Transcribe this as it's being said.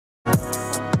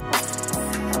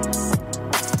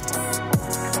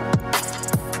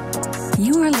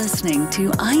You're listening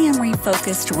to I Am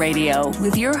Refocused Radio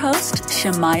with your host,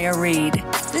 Shamaya Reed.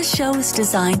 This show is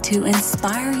designed to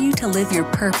inspire you to live your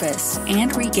purpose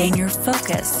and regain your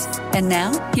focus. And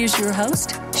now, here's your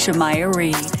host, Shamaya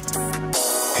Reed.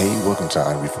 Hey, welcome to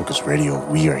I Am Refocused Radio.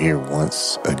 We are here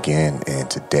once again, and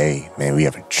today, man, we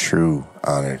have a true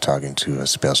honor talking to a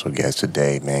special guest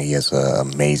today. Man, he has an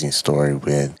amazing story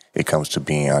when it comes to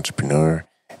being an entrepreneur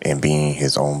and being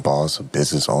his own boss, a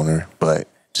business owner. But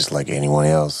just like anyone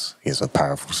else, he has a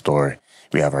powerful story.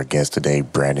 We have our guest today,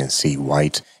 Brandon C.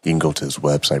 White. You can go to his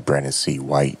website,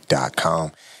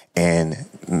 brandoncwhite.com, and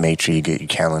make sure you get your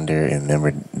calendar and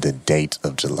remember the date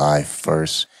of July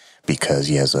 1st because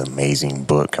he has an amazing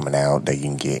book coming out that you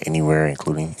can get anywhere,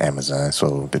 including Amazon.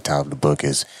 So the title of the book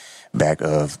is Back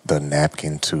of the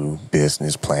Napkin to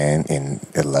Business Plan in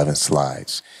 11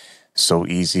 Slides. So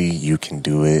easy, you can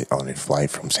do it on a flight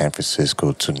from San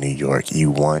Francisco to New York.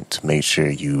 You want to make sure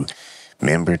you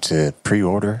remember to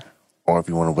pre-order, or if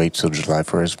you want to wait till July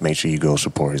 1st, make sure you go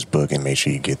support his book and make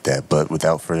sure you get that. But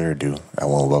without further ado, I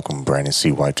want to welcome Brandon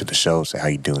C. White to the show. So how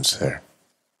you doing, sir?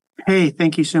 Hey,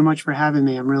 thank you so much for having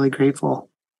me. I'm really grateful.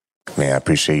 Man, I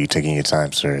appreciate you taking your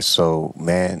time, sir. So,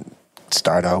 man,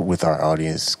 start out with our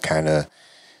audience, kind of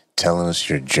telling us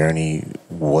your journey,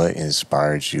 what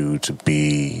inspired you to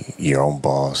be your own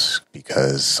boss,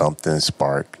 because something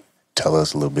sparked. Tell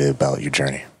us a little bit about your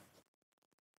journey.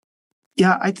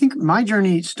 Yeah, I think my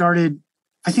journey started,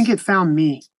 I think it found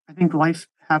me. I think life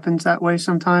happens that way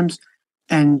sometimes.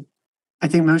 And I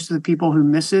think most of the people who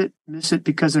miss it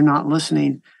because they're not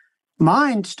listening.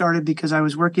 Mine started because I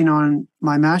was working on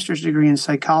my master's degree in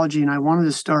psychology, and I wanted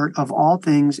to start, of all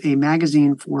things, a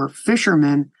magazine for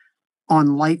fishermen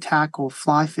on light tackle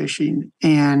fly fishing.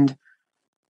 And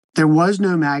there was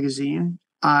no magazine.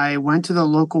 I went to the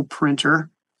local printer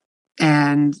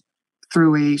and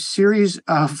through a series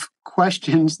of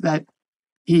questions that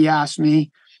he asked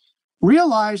me,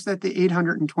 realized that the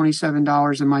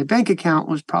 $827 in my bank account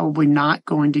was probably not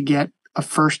going to get a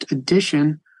first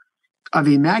edition of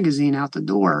a magazine out the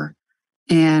door.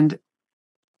 And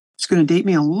it's going to date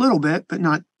me a little bit, but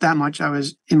not that much. I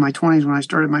was in my 20s when I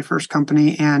started my first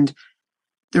company, and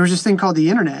there was this thing called the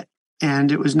internet, and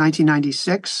it was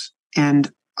 1996. And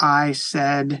I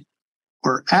said,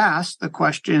 or asked the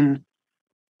question,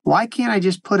 why can't I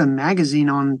just put a magazine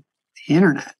on the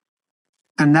internet?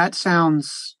 And that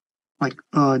sounds like,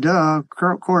 duh,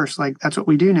 of course, like that's what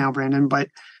we do now, Brandon. But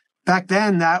back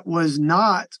then, that was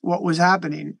not what was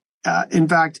happening. In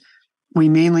fact, we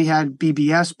mainly had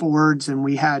BBS boards and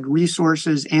we had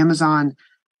resources. Amazon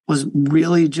was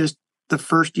really just the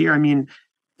first year. I mean,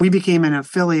 we became an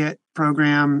affiliate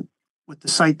program with the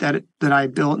site that I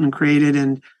built and created.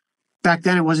 And back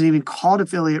then, it wasn't even called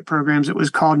affiliate programs. It was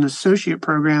called an associate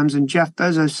programs. And Jeff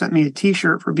Bezos sent me a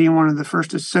T-shirt for being one of the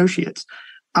first associates.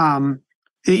 The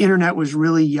internet was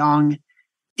really young.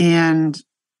 And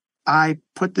I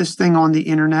put this thing on the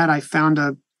internet. I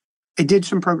did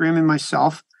some programming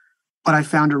myself, but I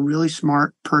found a really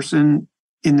smart person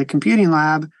in the computing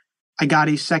lab. I got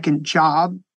a second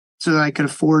job so that I could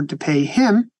afford to pay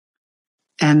him.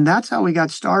 And that's how we got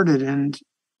started. And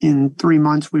in 3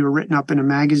 months, we were written up in a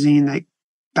magazine that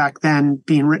back then,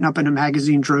 being written up in a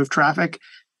magazine drove traffic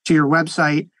to your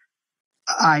website.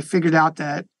 I figured out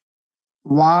that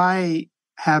why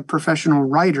have professional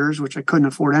writers, which I couldn't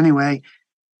afford anyway,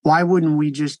 why wouldn't we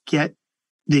just get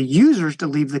the users to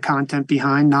leave the content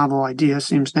behind? Novel idea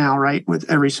seems now, right, with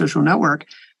every social network.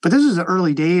 But this is the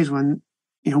early days when,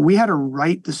 we had to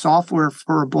write the software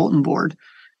for a bulletin board,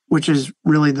 which is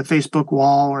really the Facebook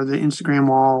wall or the Instagram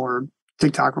wall or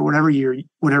TikTok or whatever you're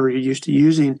used to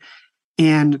using.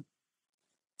 And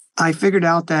I figured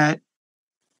out that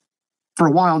for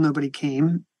a while, nobody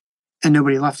came and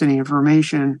nobody left any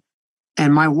information.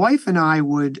 And my wife and I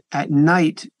would at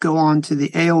night go on to the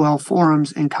AOL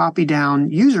forums and copy down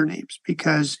usernames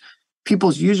because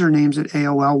people's usernames at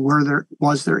AOL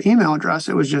was their email address.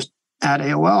 It was just at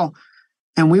AOL.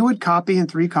 And we would copy in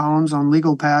 3 columns on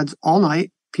legal pads all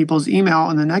night people's email.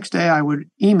 And the next day I would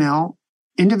email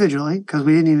individually, because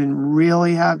we didn't even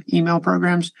really have email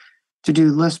programs to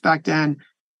do lists back then,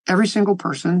 every single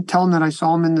person, tell them that I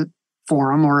saw them in the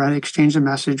forum or I exchanged a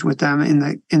message with them in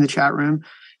the chat room,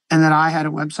 and that I had a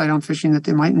website on fishing that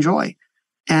they might enjoy.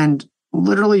 And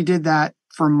literally did that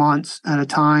for months at a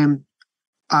time.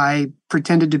 I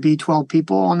pretended to be 12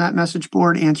 people on that message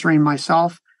board answering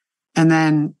myself. And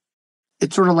then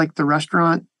it's sort of like the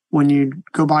restaurant. When you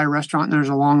go by a restaurant and there's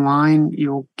a long line,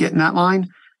 you'll get in that line.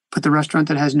 But the restaurant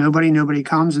that has nobody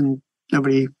comes and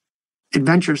nobody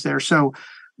adventures there. So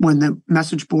when the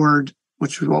message board,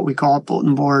 which is what we call it,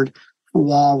 bulletin board,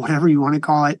 wall, whatever you want to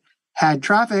call it, had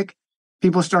traffic,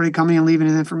 people started coming and leaving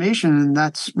information. And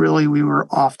that's really, we were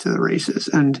off to the races.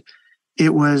 And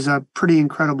it was a pretty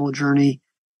incredible journey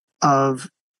of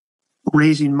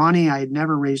raising money. I had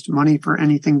never raised money for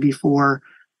anything before.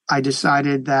 I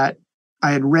decided that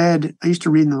I used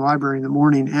to read in the library in the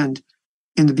morning, and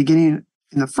in the beginning,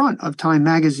 in the front of Time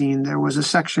magazine, there was a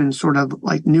section sort of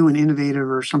like new and innovative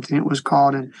or something it was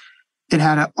called. And it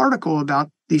had an article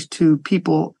about these two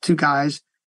guys,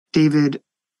 David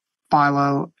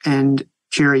Philo and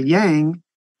Jerry Yang,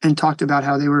 and talked about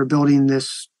how they were building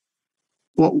this,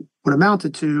 what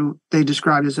amounted to, they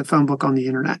described as a phone book on the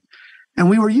internet. And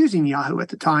we were using Yahoo at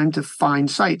the time to find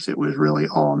sites. It was really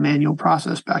all a manual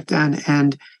process back then.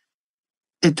 And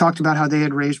it talked about how they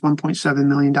had raised $1.7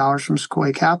 million from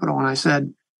Sequoia Capital. And I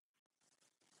said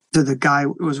to the guy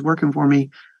who was working for me,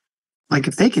 like,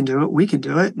 if they can do it, we can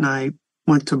do it. And I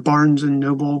went to Barnes and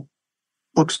Noble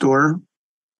bookstore,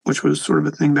 which was sort of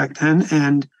a thing back then,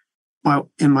 and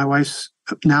in my wife's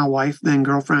now wife, then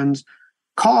girlfriend's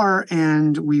car,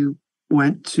 and we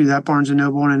went to that Barnes and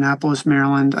Noble in Annapolis,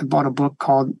 Maryland. I bought a book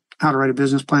called How to Write a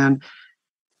Business Plan.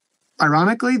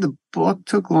 Ironically, the book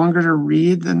took longer to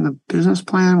read than the business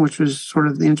plan, which was sort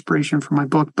of the inspiration for my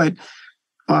book, but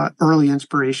early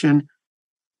inspiration.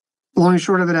 Long and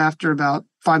short of it, after about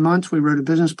 5 months, we wrote a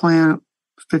business plan,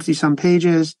 50-some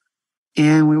pages,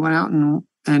 and we went out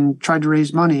and tried to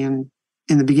raise money. And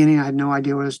in the beginning, I had no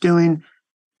idea what I was doing.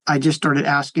 I just started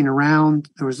asking around.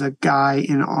 There was a guy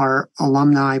in our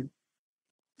alumni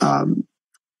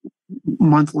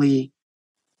monthly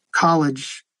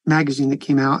college magazine that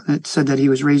came out, and it said that he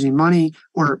was raising money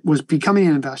or was becoming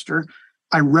an investor.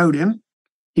 I wrote him.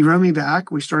 He wrote me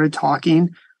back. We started talking.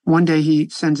 One day he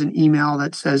sends an email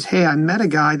that says, "Hey, I met a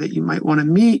guy that you might want to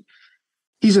meet.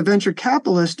 He's a venture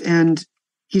capitalist, and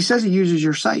he says he uses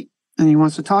your site and he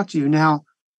wants to talk to you." Now,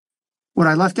 what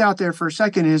I left out there for a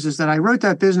second is that I wrote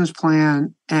that business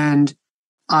plan and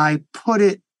I put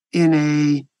it in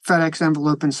a FedEx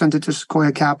envelope and sent it to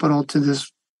Sequoia Capital, to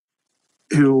this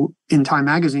who in Time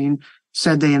magazine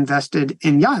said they invested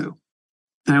in Yahoo.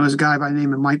 And it was a guy by the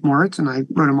name of Mike Moritz, and I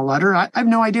wrote him a letter. I have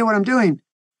no idea what I'm doing.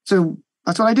 So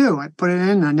that's what I do. I put it in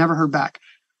and I never heard back.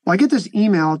 Well, I get this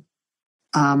email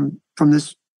from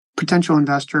this potential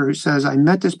investor who says, "I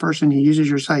met this person. He uses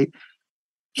your site.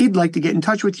 He'd like to get in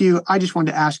touch with you. I just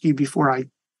wanted to ask you before I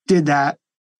did that."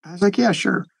 I was like, "Yeah,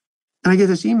 sure." And I get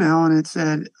this email and it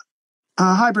said,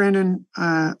 "Hi, Brandon.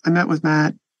 I met with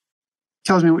Matt.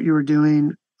 Tells me what you were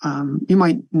doing. You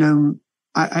might know,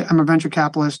 I'm a venture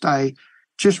capitalist. I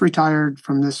just retired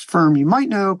from this firm you might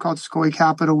know called Sequoia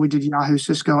Capital. We did Yahoo,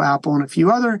 Cisco, Apple, and a few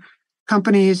other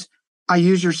companies. I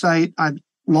use your site. I'd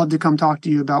love to come talk to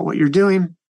you about what you're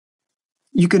doing."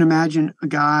 You can imagine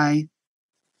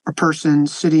a person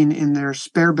sitting in their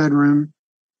spare bedroom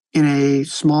in a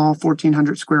small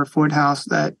 1,400 square foot house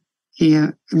that me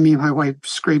and my wife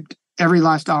scraped every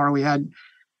last dollar we had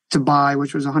to buy,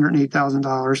 which was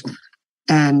 $108,000.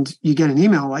 And you get an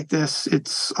email like this,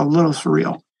 it's a little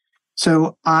surreal.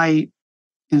 So I,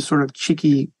 in sort of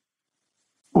cheeky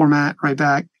format, write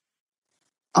back,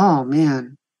 "Oh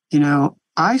man,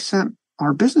 I sent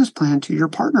our business plan to your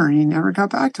partner and he never got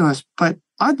back to us, but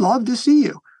I'd love to see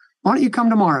you. Why don't you come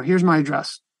tomorrow? Here's my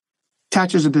address."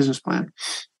 Attaches a business plan.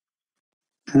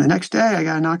 And the next day I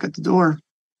got a knock at the door,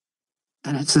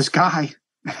 and it's this guy,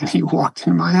 and he walked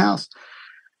into my house.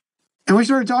 And we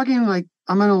started talking, like,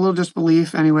 I'm in a little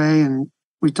disbelief anyway, and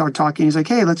we started talking. He's like,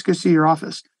 "Hey, let's go see your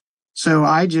office." So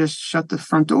I just shut the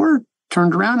front door,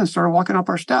 turned around, and started walking up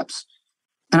our steps.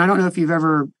 And I don't know if you've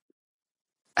ever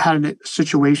had a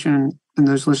situation, and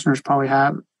those listeners probably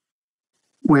have,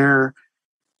 where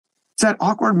it's that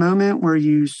awkward moment where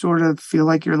you sort of feel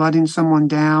like you're letting someone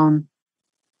down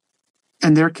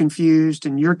and they're confused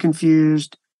and you're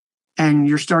confused and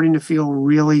you're starting to feel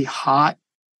really hot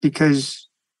because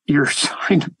you're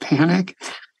starting to panic.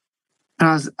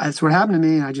 And that's what happened to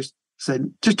me. And I just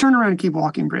said, "Just turn around and keep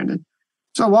walking, Brandon."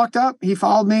 So I walked up, he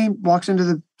followed me, walks into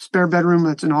the spare bedroom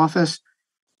that's an office,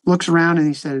 looks around, and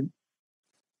he said,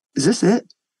 "Is this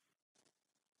it?"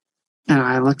 And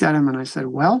I looked at him and I said,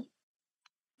 "Well,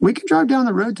 we can drive down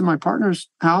the road to my partner's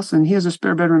house and he has a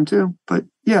spare bedroom too. But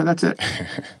yeah, that's it."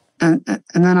 and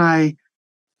then I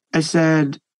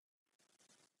said,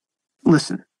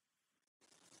 "Listen,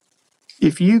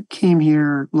 if you came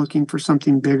here looking for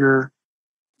something bigger,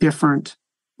 different,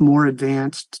 more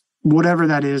advanced, whatever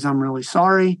that is, I'm really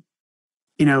sorry.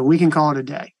 We can call it a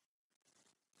day."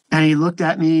 And he looked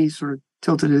at me, sort of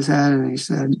tilted his head, and he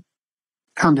said,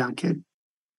 "Calm down, kid.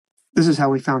 This is how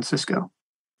we found Cisco.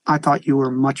 I thought you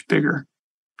were much bigger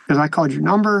because I called your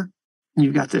number and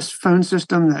you've got this phone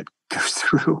system that goes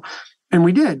through. And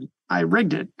we did. I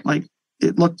rigged it. Like,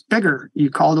 it looked bigger.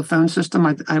 You called a phone system.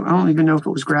 I don't even know if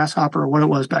it was Grasshopper or what it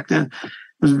was back then. It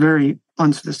was very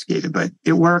unsophisticated, but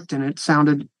it worked and it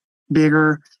sounded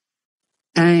bigger.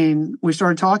 And we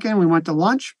started talking. We went to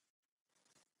lunch,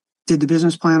 did the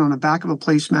business plan on the back of a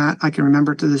placemat. I can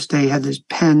remember to this day, had these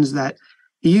pens that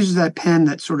he uses, that pen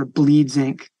that sort of bleeds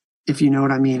ink, if you know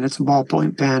what I mean. It's a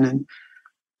ballpoint pen. And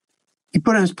he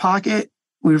put it in his pocket.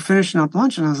 We were finishing up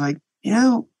lunch and I was like, do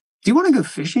you want to go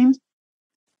fishing?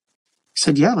 He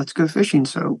said, yeah, let's go fishing.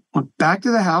 So went back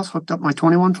to the house, hooked up my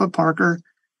 21-foot Parker,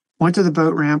 went to the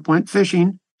boat ramp, went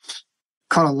fishing,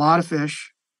 caught a lot of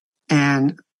fish.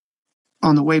 And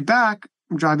on the way back,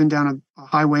 I'm driving down a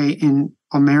highway on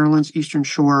Maryland's Eastern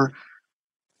Shore.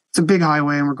 It's a big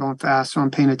highway and we're going fast, so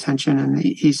I'm paying attention. And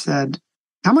he said,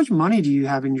 how much money do you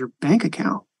have in your bank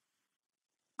account?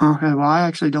 Okay, well, I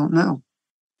actually don't know.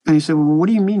 And he said, well, what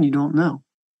do you mean you don't know?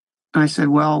 And I said,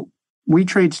 well, we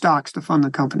trade stocks to fund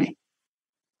the company.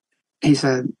 He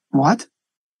said, what? I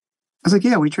was like,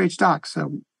 yeah, we trade stocks.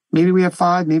 So maybe we have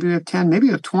 5, maybe we have 10, maybe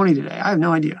we have 20 today. I have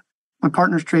no idea. My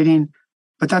partner's trading,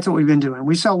 but that's what we've been doing.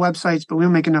 We sell websites, but we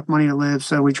don't make enough money to live,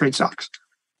 so we trade stocks.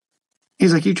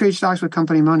 He's like, you trade stocks with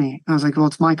company money? And I was like, well,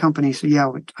 it's my company. So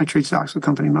yeah, I trade stocks with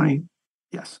company money.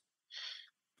 Yes.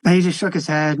 And he just shook his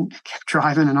head and kept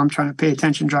driving, and I'm trying to pay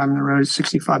attention, driving the road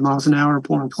 65 miles an hour,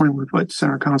 pulling a 21-foot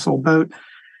center console boat,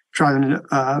 driving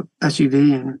an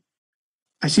SUV, and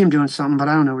I see him doing something, but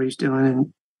I don't know what he's doing.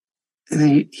 And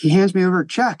then he hands me over a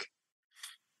check.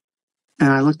 And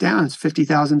I look down, it's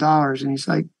 $50,000. And he's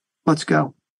like, let's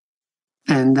go.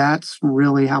 And that's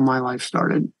really how my life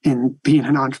started in being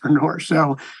an entrepreneur.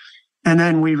 So, and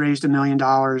then we raised $1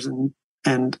 million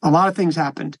and a lot of things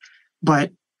happened.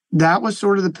 But that was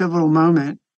sort of the pivotal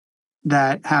moment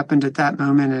that happened at that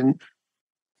moment. And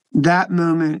that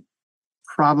moment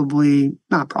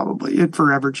it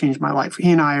forever changed my life.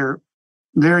 He and I are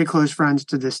very close friends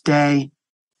to this day.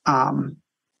 And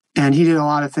he did a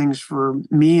lot of things for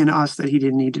me and us that he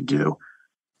didn't need to do.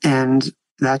 And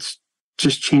that's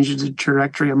just changed the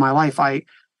trajectory of my life.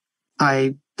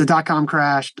 The .com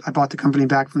crashed. I bought the company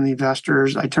back from the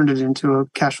investors. I turned it into a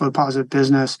cash flow positive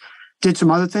business. Did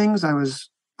some other things. I was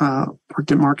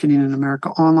worked at Marketing in America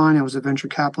Online. I was a venture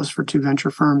capitalist for 2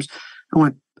 venture firms. I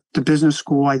went to business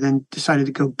school. I then decided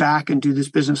to go back and do this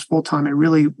business full time. I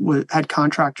really had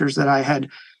contractors that I had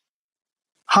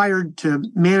hired to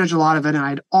manage a lot of it, and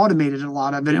I'd automated a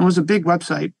lot of it. It was a big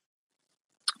website,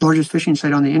 largest fishing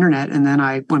site on the internet. And then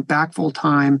I went back full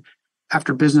time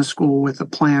after business school with a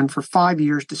plan for 5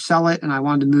 years to sell it. And I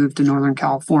wanted to move to Northern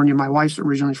California. My wife's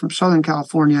originally from Southern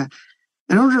California.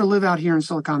 In order to live out here in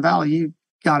Silicon Valley, you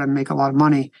got to make a lot of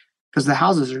money because the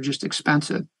houses are just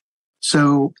expensive.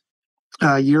 So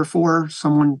year 4,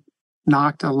 someone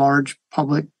knocked, a large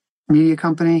public media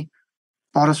company,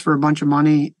 bought us for a bunch of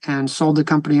money and sold the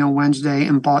company on Wednesday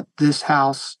and bought this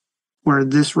house where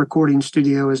this recording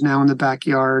studio is now in the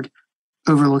backyard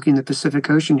overlooking the Pacific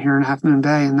Ocean here in Half Moon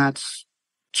Bay. And that's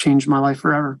changed my life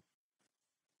forever.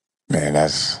 Man,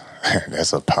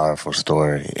 that's a powerful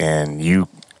story. And you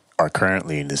are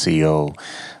currently the CEO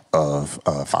of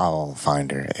File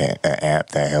Finder, an app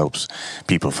that helps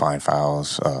people find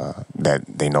files that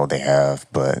they know they have,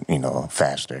 but,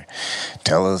 faster.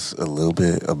 Tell us a little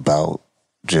bit about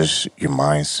just your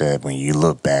mindset when you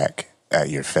look back at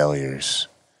your failures,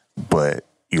 but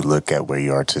you look at where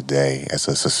you are today as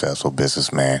a successful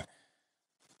businessman.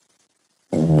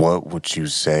 What would you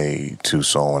say to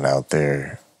someone out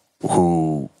there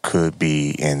who could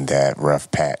be in that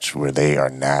rough patch where they are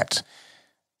not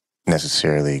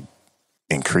necessarily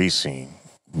increasing,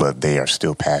 but they are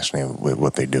still passionate with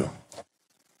what they do?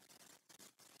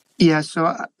 Yeah,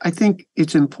 so I think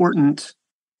it's important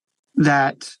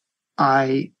that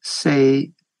I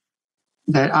say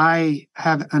that I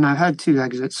have, and I've had 2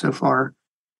 exits so far,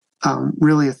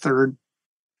 really a third.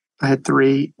 I had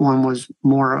 3. One was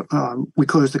more, we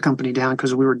closed the company down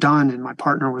because we were done and my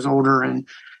partner was older and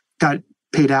got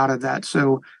paid out of that.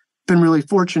 So been really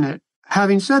fortunate.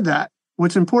 Having said that,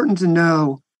 what's important to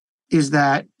know is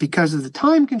that because of the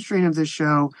time constraint of this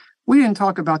show, we didn't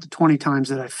talk about the 20 times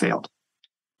that I failed.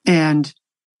 And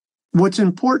what's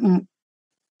important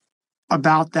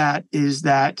about that is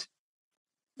that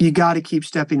you got to keep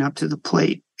stepping up to the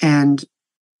plate, and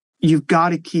you've got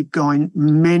to keep going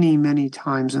many, many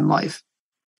times in life.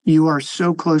 You are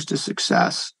so close to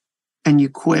success and you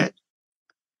quit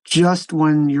just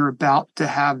when you're about to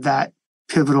have that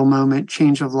pivotal moment,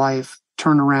 change of life,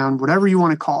 turnaround, whatever you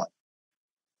want to call it.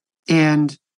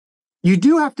 And you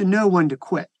do have to know when to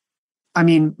quit. I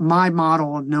mean, my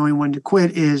model of knowing when to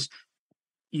quit is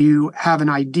you have an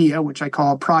idea, which I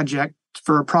call a project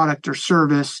for a product or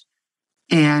service,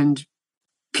 and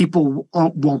people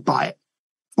won't buy it,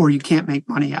 or you can't make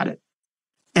money at it.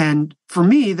 And for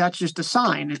me, that's just a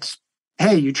sign. It's,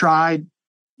 hey, you tried,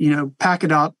 pack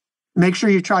it up, make sure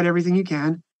you tried everything you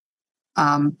can.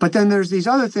 But then there's these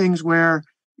other things where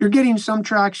you're getting some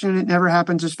traction. It never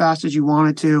happens as fast as you want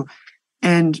it to.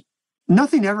 And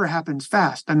nothing ever happens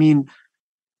fast. I mean,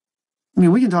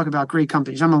 we can talk about great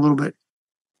companies. I'm a little bit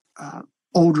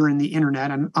older in the internet.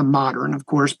 I'm modern, of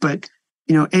course, but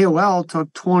AOL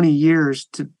took 20 years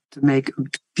to make a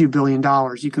few $1 billion.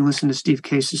 You can listen to Steve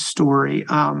Case's story.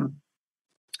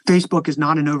 Facebook is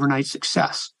not an overnight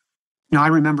success. I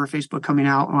remember Facebook coming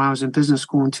out when I was in business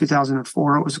school in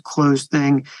 2004. It was a closed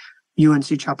thing.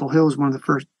 UNC Chapel Hill was one of the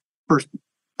first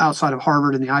outside of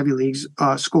Harvard and the Ivy Leagues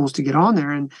schools to get on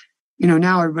there. And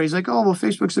now everybody's like, oh, well,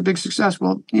 Facebook's a big success.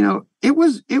 Well,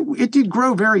 it did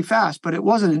grow very fast, but it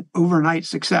wasn't an overnight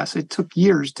success. It took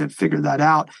years to figure that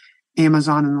out.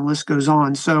 Amazon and the list goes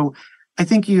on. So I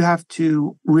think you have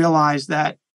to realize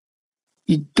that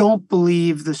you don't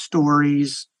believe the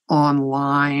stories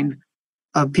online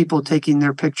of people taking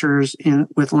their pictures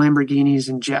with Lamborghinis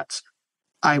and jets.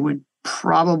 I would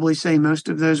probably say most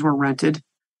of those were rented.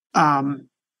 And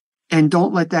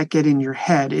don't let that get in your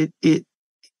head.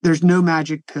 There's no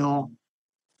magic pill.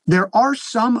 There are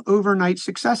some overnight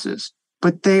successes,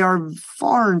 but they are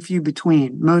far and few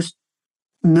between. Most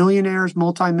millionaires,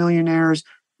 multimillionaires,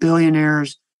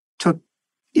 billionaires took,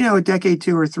 a decade,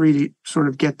 2 or 3 to sort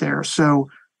of get there. So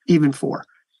even 4,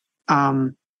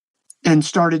 and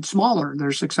started smaller.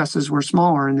 Their successes were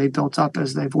smaller and they built up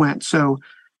as they've went. So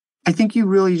I think you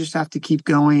really just have to keep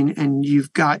going, and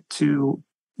you've got to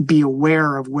be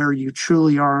aware of where you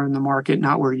truly are in the market,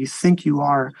 not where you think you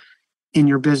are in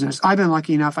your business. I've been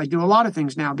lucky enough. I do a lot of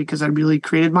things now because I really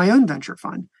created my own venture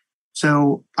fund.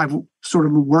 So I've sort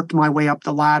of worked my way up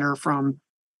the ladder from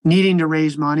needing to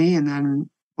raise money and then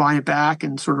buying it back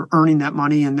and sort of earning that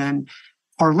money, and then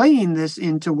parlaying this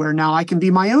into where now I can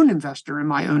be my own investor in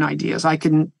my own ideas. I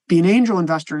can be an angel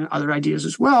investor in other ideas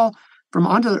as well from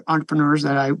other entrepreneurs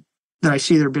that I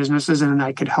see their businesses and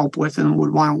I could help with and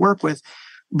would want to work with.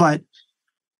 But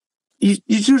you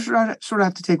just sort of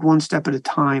have to take one step at a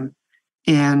time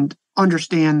and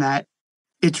understand that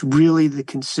it's really the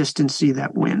consistency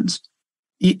that wins.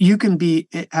 You can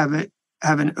have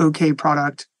an okay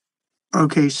product,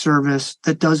 okay service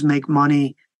that does make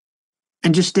money,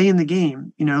 and just stay in the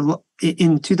game.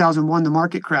 In 2001, the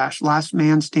market crashed. Last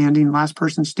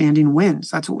person standing wins.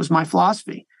 That's what was my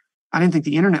philosophy. I didn't think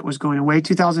the internet was going away.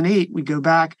 2008, we go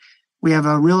back, we have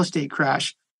a real estate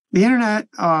crash. The internet,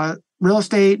 real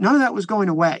estate, none of that was going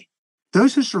away.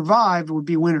 Those who survived would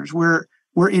be winners. We're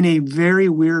in a very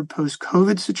weird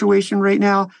post-COVID situation right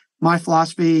now. My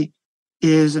philosophy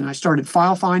is, and I started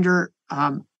File Finder,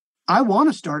 I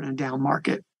want to start in a down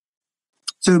market.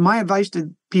 So my advice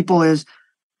to people is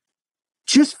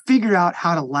just figure out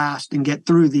how to last and get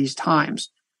through these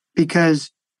times, because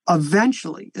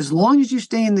eventually, as long as you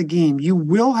stay in the game, you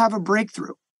will have a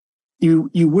breakthrough. You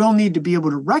will need to be able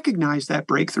to recognize that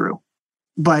breakthrough,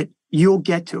 but you'll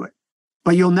get to it.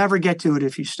 But you'll never get to it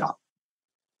if you stop.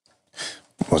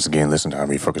 Once again, listen to our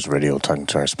Refocus Radio, talking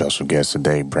to our special guest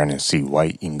today, Brandon C.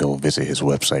 White. You can go visit his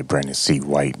website,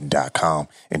 brandoncwhite.com.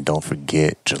 And don't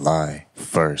forget, July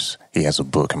 1st, he has a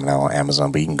book coming out on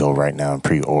Amazon, but you can go right now and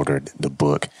pre-order the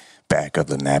book, Back of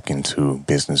the Napkin to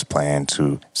Business Plan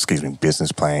in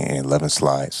 11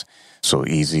 slides. So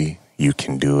easy, you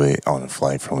can do it on a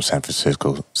flight from San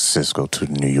Francisco to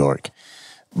New York.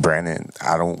 Brandon,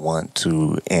 I don't want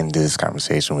to end this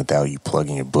conversation without you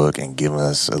plugging your book and giving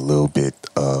us a little bit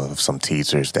of some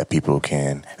teasers that people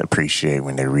can appreciate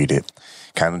when they read it.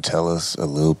 Kind of tell us a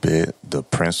little bit the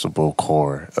principal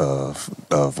core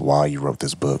of why you wrote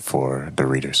this book for the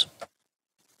readers.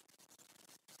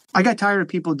 I got tired of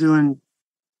people doing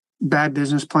bad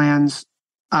business plans.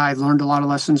 I've learned a lot of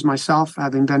lessons myself,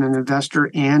 having been an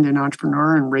investor and an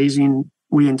entrepreneur and raising.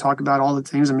 We didn't talk about all the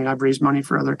things. I mean, I've raised money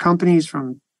for other companies,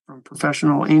 from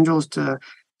professional angels to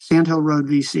Sandhill Road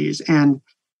VCs. And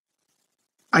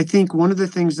I think one of the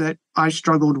things that I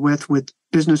struggled with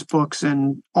business books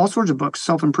and all sorts of books,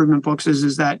 self-improvement books,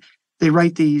 is that they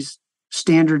write these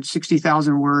standard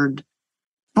 60,000 word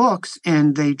books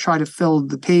and they try to fill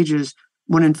the pages,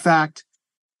 when in fact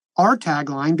our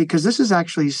tagline, because this is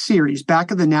actually a series, Back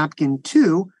of the Napkin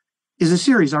 2 is a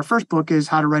series. Our first book is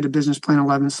How to Write a Business Plan,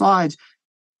 11 Slides,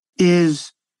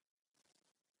 is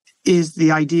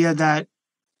the idea that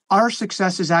our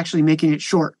success is actually making it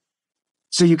short.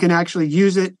 So you can actually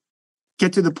use it,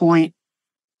 get to the point,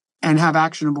 and have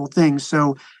actionable things.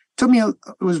 So It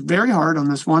was very hard on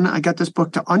this one. I got this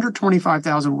book to under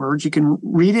 25,000 words. You can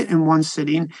read it in one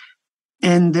sitting.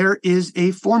 And there is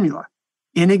a formula,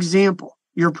 an example.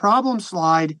 Your problem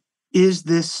slide is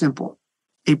this simple.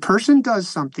 A person does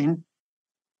something.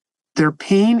 Their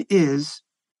pain is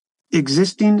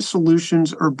existing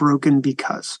solutions are broken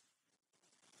because.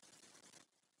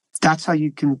 That's how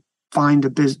you can find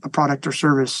a product or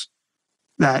service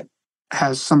that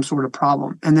has some sort of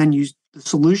problem. And then the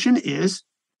solution is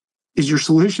your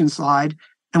solution slide.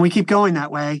 And we keep going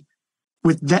that way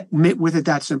with it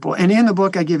that simple. And in the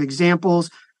book, I give examples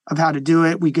of how to do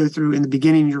it. We go through in the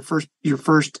beginning, your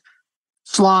first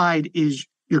slide is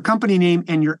your company name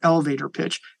and your elevator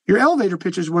pitch. Your elevator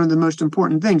pitch is one of the most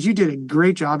important things. You did a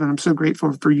great job, and I'm so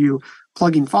grateful for you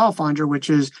plugging File Finder, which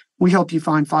is we help you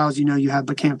find files you know you have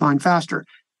but can't find faster.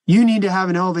 You need to have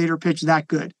an elevator pitch that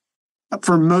good.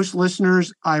 For most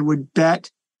listeners, I would bet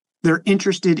they're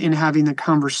interested in having the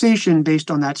conversation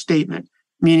based on that statement,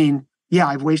 meaning, yeah,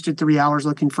 I've wasted 3 hours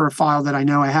looking for a file that I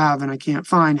know I have and I can't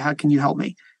find. How can you help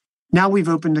me? Now we've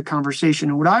opened a conversation.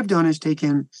 And what I've done is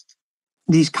taken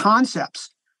these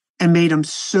concepts and made them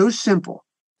so simple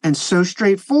and so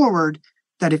straightforward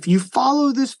that if you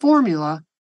follow this formula,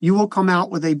 you will come out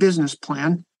with a business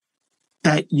plan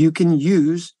that you can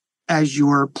use as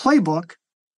your playbook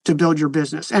to build your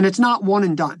business. And it's not one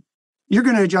and done. You're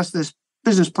going to adjust this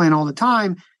business plan all the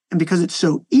time. And because it's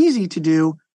so easy to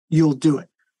do, you'll do it.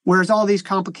 Whereas all these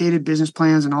complicated business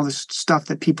plans and all this stuff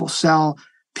that people sell,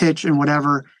 pitch, and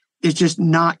whatever is just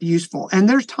not useful. And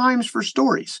there's times for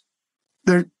stories.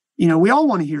 We all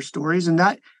want to hear stories, and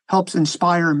that helps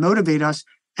inspire and motivate us.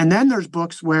 And then there's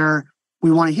books where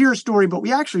we want to hear a story, but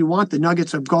we actually want the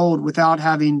nuggets of gold without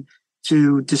having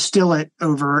to distill it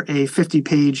over a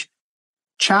 50-page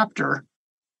chapter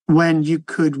when you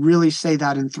could really say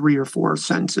that in 3 or 4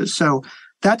 sentences. So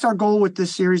that's our goal with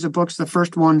this series of books. The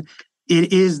first one,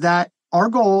 it is that our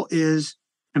goal is,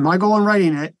 and my goal in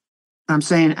writing it, I'm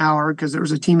saying our because there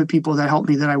was a team of people that helped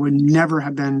me that I would never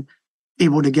have been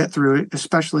able to get through it,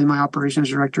 especially my operations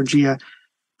director, Gia,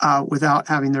 without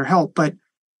having their help. But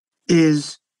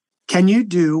can you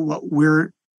do what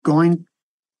we're going,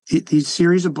 these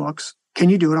series of books, can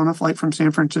you do it on a flight from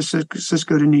San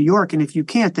Francisco to New York? And if you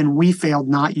can't, then we failed,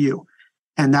 not you.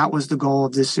 And that was the goal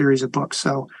of this series of books.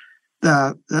 So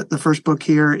the first book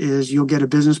here is you'll get a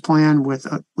business plan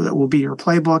that will be your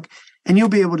playbook, and you'll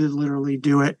be able to literally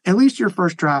do it, at least your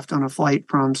first draft on a flight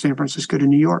from San Francisco to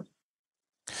New York.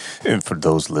 And for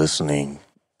those listening,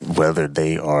 whether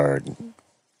they are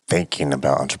thinking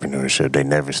about entrepreneurship, they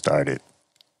never started,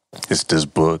 is this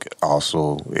book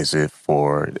also, is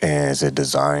it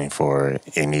designed for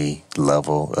any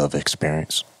level of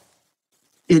experience?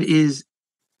 It is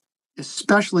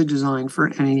especially designed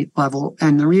for any level.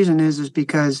 And the reason is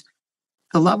because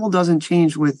the level doesn't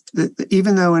change with,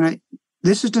 even though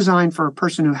this is designed for a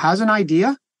person who has an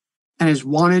idea and has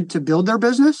wanted to build their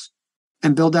business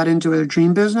and build that into a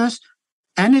dream business.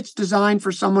 And it's designed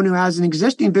for someone who has an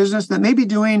existing business that may be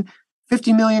doing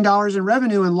 $50 million in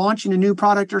revenue and launching a new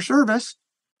product or service.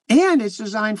 And it's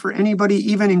designed for anybody,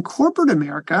 even in corporate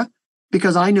America,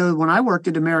 because I know when I worked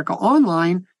at America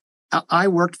Online, I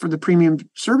worked for the premium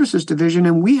services division,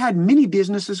 and we had many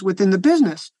businesses within the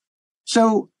business.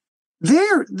 So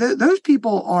those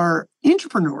people are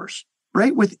entrepreneurs,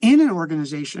 right, within an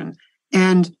organization.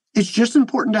 And it's just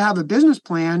important to have a business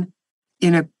plan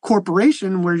in a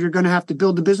corporation where you're going to have to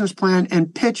build the business plan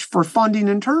and pitch for funding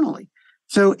internally.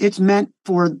 So it's meant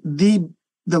for the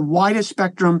widest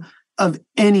spectrum of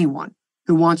anyone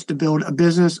who wants to build a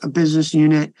business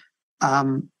unit,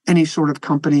 any sort of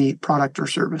company, product, or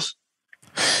service.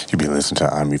 You've been listening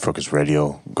to I'm Refocused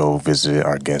Radio. Go visit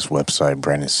our guest website,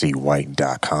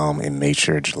 BrandonCWhite.com, and make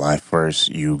sure July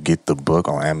 1st you get the book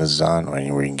on Amazon or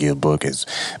anywhere you can get a book. It's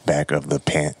back of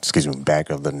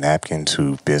the napkin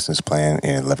to business plan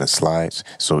in 11 slides.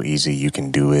 So easy you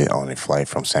can do it on a flight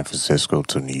from San Francisco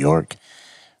to New York.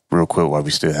 Real quick, while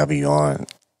we still have you on,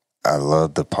 I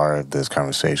love the part of this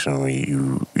conversation where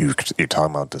you're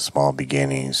talking about the small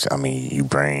beginnings. I mean, you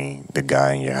bring the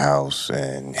guy in your house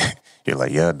and you're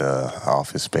like, yeah, the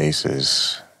office space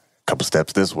is a couple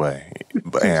steps this way.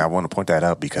 And I want to point that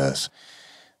out because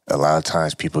a lot of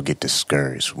times people get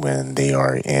discouraged when they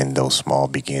are in those small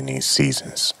beginning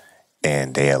seasons,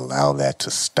 and they allow that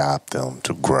to stop them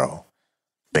to grow.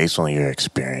 Based on your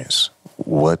experience,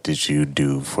 what did you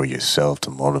do for yourself to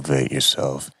motivate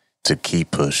yourself to keep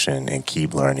pushing and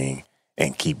keep learning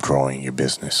and keep growing your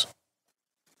business?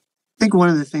 I think one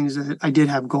of the things that I did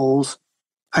have goals.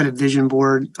 I had a vision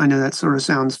board. I know that sort of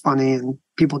sounds funny and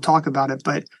people talk about it,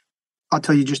 but I'll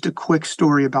tell you just a quick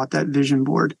story about that vision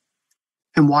board.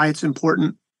 and why it's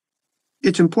important.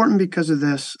 It's important because of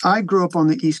this. I grew up on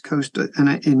the East Coast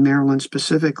in Maryland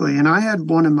specifically, and I had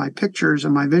one of my pictures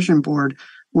on my vision board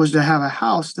was to have a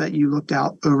house that you looked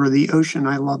out over the ocean.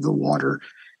 I love the water.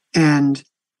 And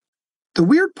the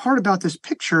weird part about this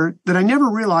picture that I never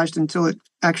realized until it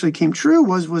actually came true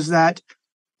was that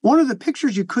one of the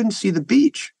pictures you couldn't see the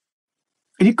beach.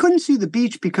 And you couldn't see the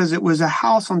beach because it was a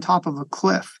house on top of a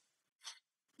cliff.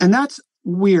 And that's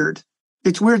weird.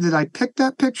 It's weird that I picked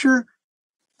that picture,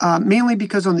 mainly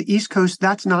because on the East Coast,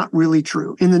 that's not really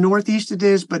true. In the Northeast, it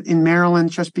is, but in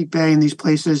Maryland, Chesapeake Bay, and these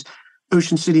places,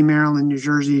 Ocean City, Maryland, New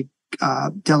Jersey,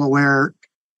 Delaware,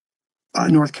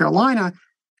 North Carolina,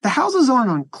 the houses aren't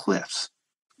on cliffs.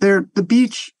 They're the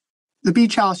beach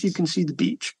house, you can see the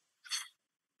beach.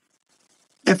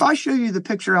 If I show you the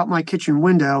picture out my kitchen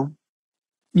window,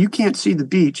 you can't see the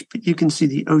beach, but you can see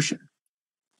the ocean.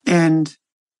 And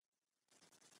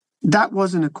that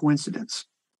wasn't a coincidence.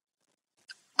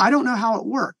 I don't know how it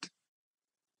worked,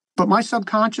 but my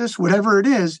subconscious, whatever it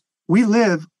is, we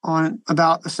live on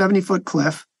about a 70-foot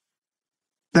cliff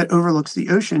that overlooks the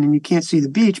ocean, and you can't see the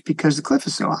beach because the cliff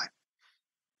is so high.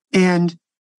 And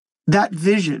that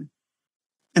vision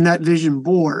and that vision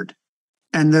board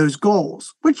and those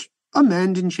goals, which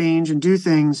amend and change and do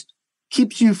things,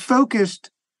 keeps you focused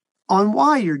on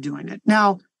why you're doing it.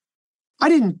 Now, I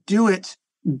didn't do it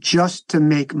just to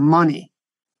make money.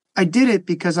 I did it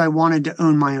because I wanted to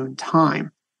own my own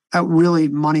time. Really,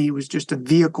 money was just a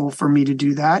vehicle for me to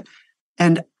do that.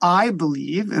 And I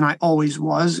believe, and I always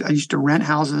was, I used to rent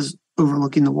houses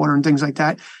overlooking the water and things like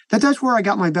that, that's where I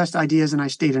got my best ideas and I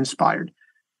stayed inspired.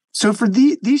 So for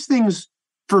these things,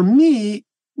 for me,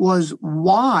 was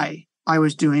why I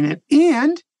was doing it.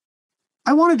 And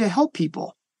I wanted to help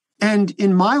people. And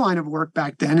in my line of work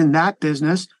back then, in that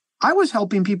business, I was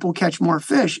helping people catch more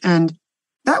fish. And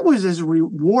that was as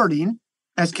rewarding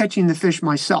as catching the fish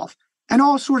myself. And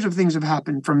all sorts of things have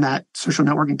happened from that social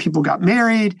networking. People got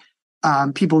married.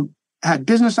 People had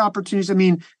business opportunities. I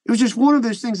mean, it was just one of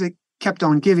those things that kept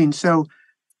on giving. So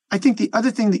I think the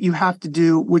other thing that you have to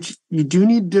do, which you do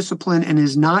need discipline and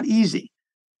is not easy,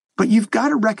 but you've got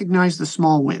to recognize the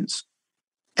small wins,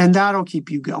 and that'll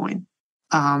keep you going.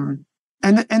 And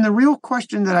the real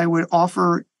question that I would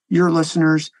offer your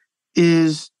listeners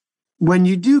is, when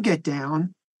you do get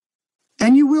down,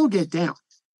 and you will get down,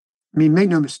 I mean, make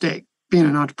no mistake, being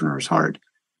an entrepreneur is hard.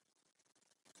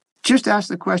 Just ask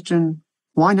the question,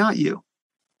 why not you?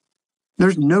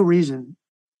 There's no reason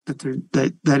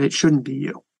that it shouldn't be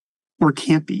you or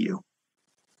can't be you.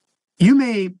 You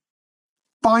may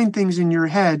find things in your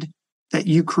head that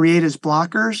you create as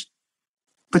blockers,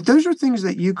 but those are things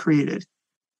that you created.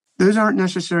 Those aren't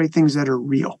necessarily things that are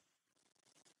real.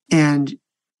 And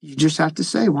you just have to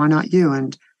say, why not you?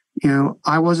 And,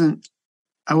 I wasn't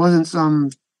some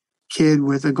kid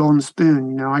with a golden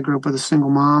spoon. I grew up with a single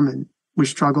mom and we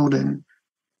struggled, and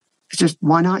it's just,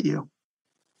 why not you?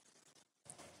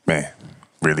 Man,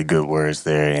 really good words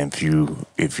there. And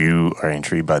if you are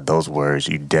intrigued by those words,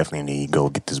 you definitely need to go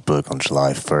get this book on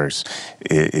July 1st.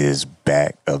 It is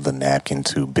Back of the Napkin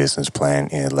to Business Plan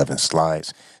in 11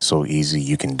 slides. So easy,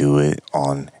 you can do it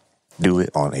on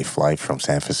a flight from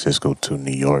San Francisco to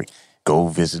New York. Go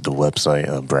visit the website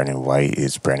of Brandon White.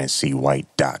 It's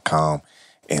brandonCwhite.com.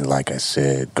 And like I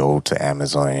said, go to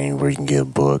Amazon, anywhere you can get a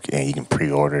book, and you can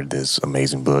pre-order this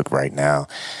amazing book right now.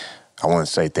 I want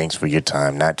to say thanks for your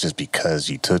time, not just because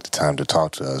you took the time to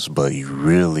talk to us, but you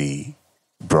really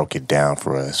broke it down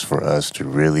for us to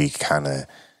really kind of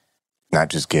not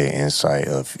just get an insight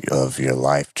of your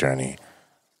life journey,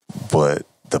 but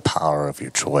the power of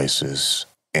your choices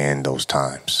in those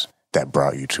times that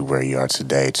brought you to where you are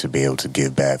today, to be able to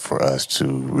give back, for us to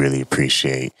really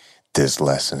appreciate this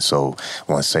lesson. So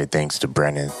I want to say thanks to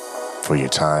Brandon for your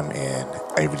time and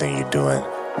everything you're doing.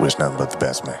 Wish nothing but the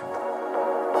best, man.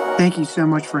 Thank you so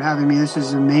much for having me. This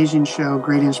is an amazing show,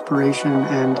 great inspiration,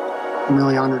 and I'm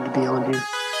really honored to be on here.